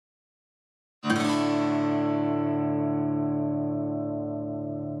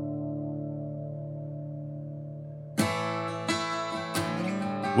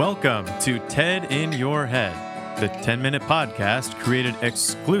Welcome to TED in Your Head, the 10-minute podcast created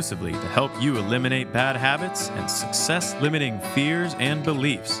exclusively to help you eliminate bad habits and success-limiting fears and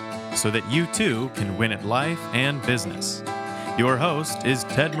beliefs so that you too can win at life and business. Your host is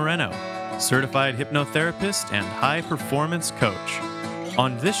Ted Moreno, certified hypnotherapist and high-performance coach.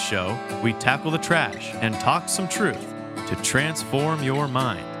 On this show, we tackle the trash and talk some truth to transform your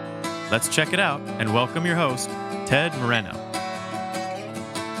mind. Let's check it out and welcome your host, Ted Moreno.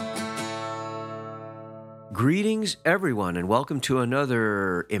 Greetings, everyone, and welcome to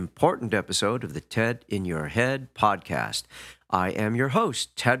another important episode of the TED in Your Head podcast. I am your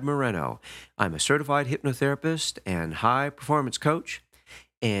host, Ted Moreno. I'm a certified hypnotherapist and high-performance coach,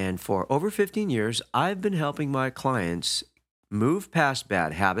 and for over 15 years, I've been helping my clients move past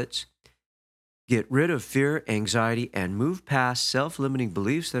bad habits, get rid of fear, anxiety, and move past self-limiting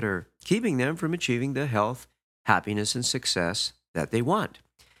beliefs that are keeping them from achieving the health, happiness, and success that they want.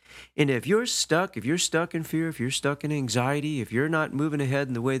 And if you're stuck in fear, if you're stuck in anxiety, if you're not moving ahead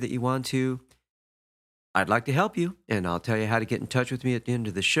in the way that you want to, I'd like to help you, and I'll tell you how to get in touch with me at the end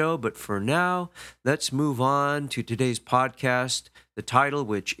of the show. But for now, let's move on to today's podcast, the title,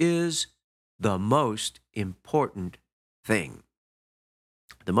 which is The Most Important Thing.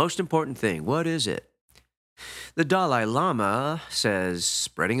 The most important thing, what is it? The Dalai Lama says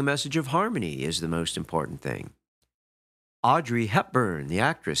spreading a message of harmony is the most important thing. Audrey Hepburn, the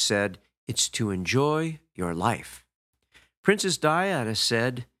actress, said, "It's to enjoy your life." Princess Diana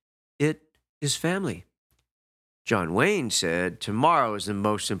said, "It is family." John Wayne said, "Tomorrow is the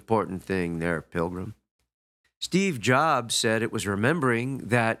most important thing there, Pilgrim." Steve Jobs said it was remembering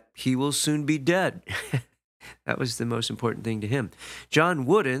that he will soon be dead. That was the most important thing to him. John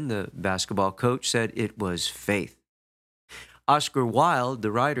Wooden, the basketball coach, said it was faith. Oscar Wilde,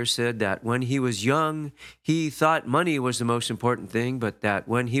 the writer, said that when he was young, he thought money was the most important thing, but that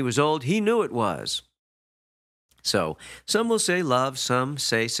when he was old, he knew it was. So, some will say love, some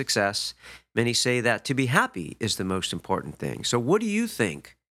say success. Many say that to be happy is the most important thing. So what do you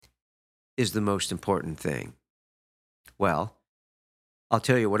think is the most important thing? Well, I'll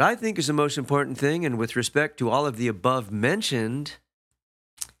tell you what I think is the most important thing, and with respect to all of the above mentioned,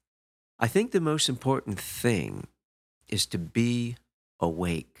 I think the most important thing is to be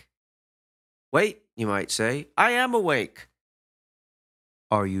awake. Wait, you might say, I am awake.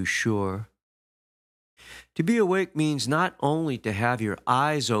 Are you sure? To be awake means not only to have your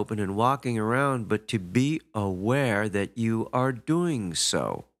eyes open and walking around, but to be aware that you are doing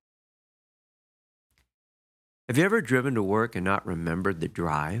so. Have you ever driven to work and not remembered the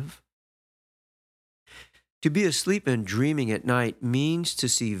drive? To be asleep and dreaming at night means to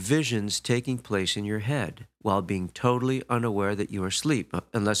see visions taking place in your head while being totally unaware that you are asleep,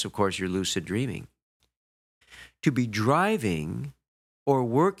 unless, of course, you're lucid dreaming. To be driving or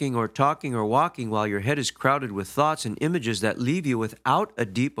working or talking or walking while your head is crowded with thoughts and images that leave you without a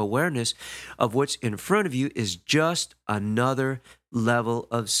deep awareness of what's in front of you is just another level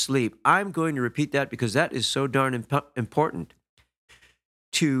of sleep. I'm going to repeat that because that is so darn important.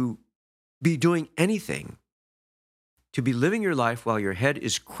 To be doing anything, to be living your life while your head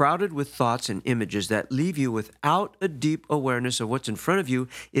is crowded with thoughts and images that leave you without a deep awareness of what's in front of you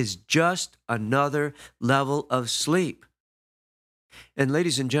is just another level of sleep. And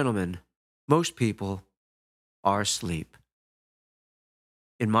ladies and gentlemen, most people are asleep.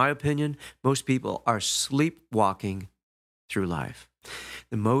 In my opinion, most people are sleepwalking through life.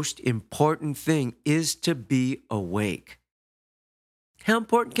 The most important thing is to be awake. How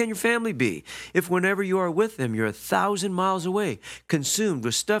important can your family be if whenever you are with them, you're 1,000 miles away, consumed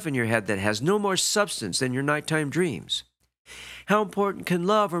with stuff in your head that has no more substance than your nighttime dreams? How important can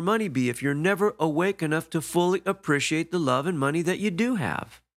love or money be if you're never awake enough to fully appreciate the love and money that you do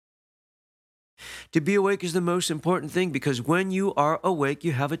have? To be awake is the most important thing because when you are awake,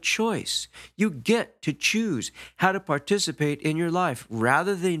 you have a choice. You get to choose how to participate in your life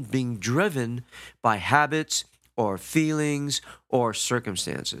rather than being driven by habits or feelings or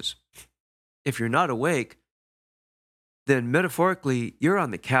circumstances. If you're not awake, then metaphorically, you're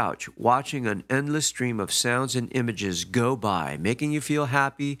on the couch watching an endless stream of sounds and images go by, making you feel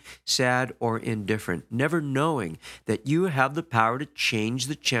happy, sad, or indifferent, never knowing that you have the power to change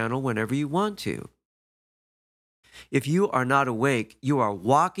the channel whenever you want to. If you are not awake, you are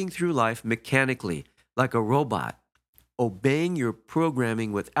walking through life mechanically, like a robot, obeying your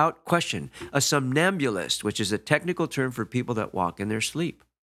programming without question, a somnambulist, which is a technical term for people that walk in their sleep.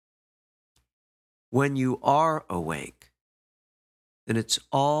 When you are awake, then it's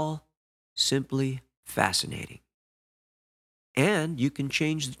all simply fascinating. And you can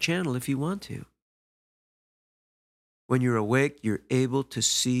change the channel if you want to. When you're awake, you're able to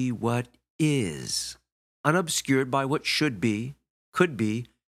see what is, unobscured by what should be, could be,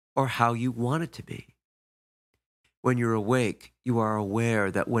 or how you want it to be. When you're awake, you are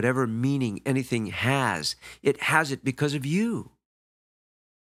aware that whatever meaning anything has, it has it because of you.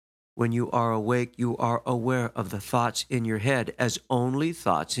 When you are awake, you are aware of the thoughts in your head as only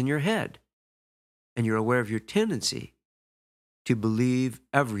thoughts in your head. And you're aware of your tendency to believe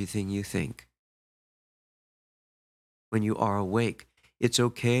everything you think. When you are awake, it's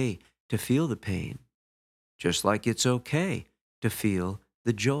okay to feel the pain, just like it's okay to feel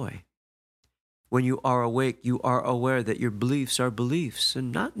the joy. When you are awake, you are aware that your beliefs are beliefs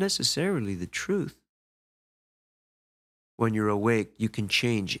and not necessarily the truth. When you're awake, you can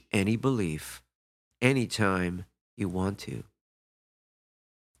change any belief anytime you want to.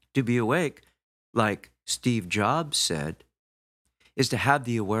 To be awake, like Steve Jobs said, is to have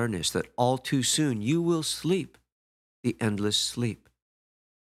the awareness that all too soon you will sleep the endless sleep.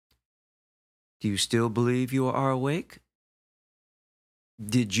 Do you still believe you are awake?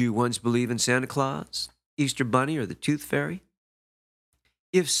 Did you once believe in Santa Claus, Easter Bunny, or the Tooth Fairy?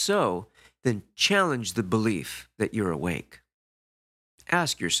 If so, then challenge the belief that you're awake.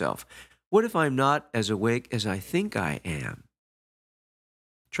 Ask yourself, what if I'm not as awake as I think I am?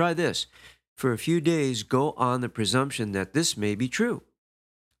 Try this. For a few days, go on the presumption that this may be true.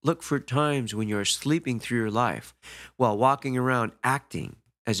 Look for times when you're sleeping through your life while walking around acting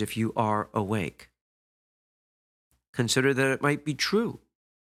as if you are awake. Consider that it might be true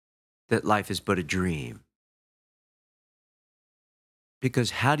that life is but a dream.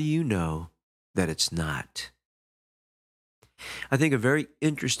 Because how do you know that it's not? I think a very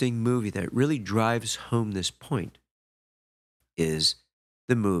interesting movie that really drives home this point is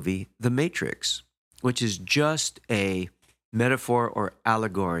the movie The Matrix, which is just a metaphor or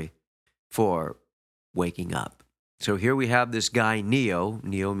allegory for waking up. So here we have this guy, Neo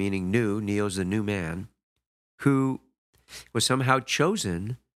meaning new, Neo's the new man, who was somehow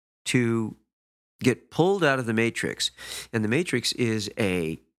chosen to get pulled out of the Matrix. And the Matrix is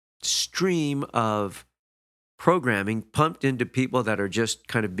a stream of programming pumped into people that are just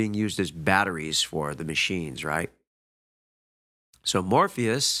kind of being used as batteries for the machines, right? So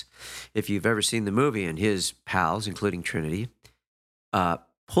Morpheus, if you've ever seen the movie, and his pals, including Trinity,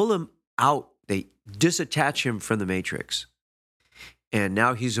 pull him out. They disattach him from the Matrix. And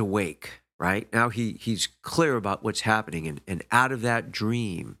now he's awake, right? Now he's clear about what's happening and out of that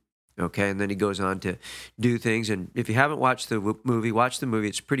dream, okay? And then he goes on to do things. And if you haven't watched the movie, watch the movie.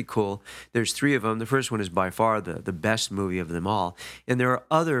 It's pretty cool. There's 3 of them. The first one is by far the best movie of them all. And there are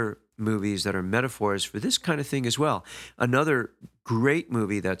other movies that are metaphors for this kind of thing as well. Another great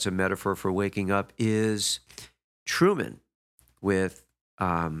movie that's a metaphor for waking up is Truman with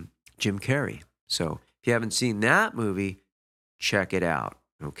Jim Carrey. So if you haven't seen that movie, check it out,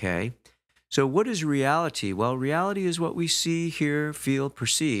 okay? So what is reality? Well, reality is what we see, hear, feel,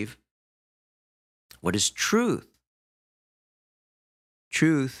 perceive. What is truth?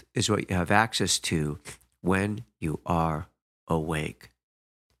 Truth is what you have access to when you are awake.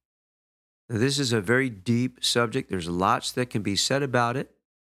 Now, this is a very deep subject. There's lots that can be said about it.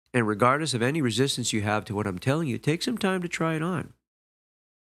 And regardless of any resistance you have to what I'm telling you, take some time to try it on.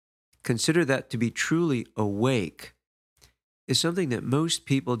 Consider that to be truly awake is something that most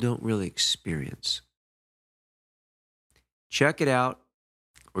people don't really experience. Check it out.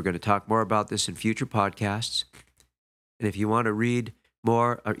 We're going to talk more about this in future podcasts. And if you want to read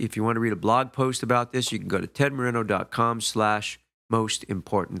more, or if you want to read a blog post about this, you can go to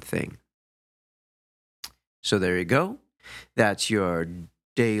tedmoreno.com/mostimportantthing. So there you go. That's your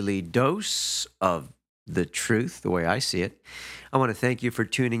daily dose of the truth, the way I see it. I want to thank you for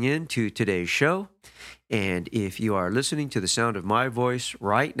tuning in to today's show. And if you are listening to the sound of my voice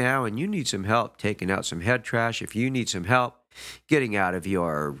right now and you need some help taking out some head trash, if you need some help getting out of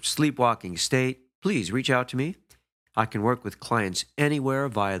your sleepwalking state, please reach out to me. I can work with clients anywhere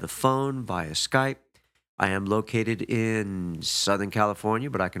via the phone, via Skype. I am located in Southern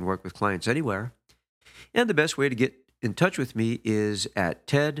California, but I can work with clients anywhere. And the best way to get in touch with me is at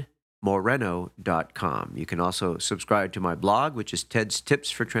tedmoreno.com. You can also subscribe to my blog, which is Ted's Tips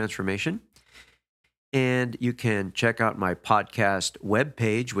for Transformation. And you can check out my podcast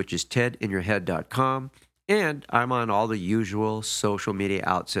webpage, which is tedinyourhead.com. And I'm on all the usual social media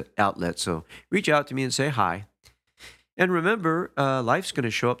outlets. So reach out to me and say hi. And remember, life's going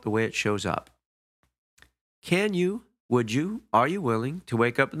to show up the way it shows up. Can you, would you, are you willing to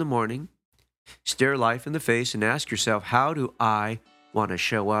wake up in the morning, stare life in the face, and ask yourself, how do I want to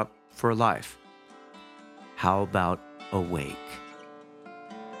show up for life? How about awake?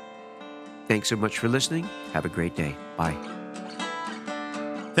 Thanks so much for listening. Have a great day. Bye.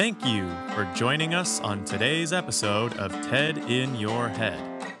 Thank you for joining us on today's episode of TED in Your Head.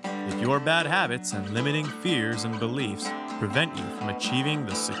 If your bad habits and limiting fears and beliefs prevent you from achieving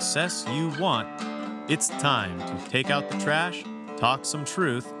the success you want, it's time to take out the trash, talk some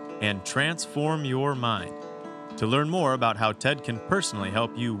truth, and transform your mind. To learn more about how TED can personally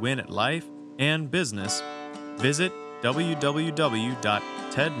help you win at life and business, visit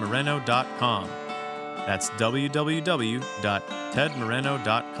www.tedmoreno.com. That's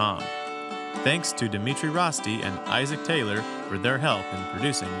www.tedmoreno.com. Thanks to Dimitri Rosti and Isaac Taylor for their help in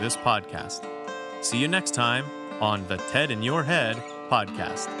producing this podcast. See you next time on the TED in Your Head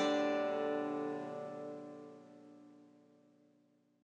podcast.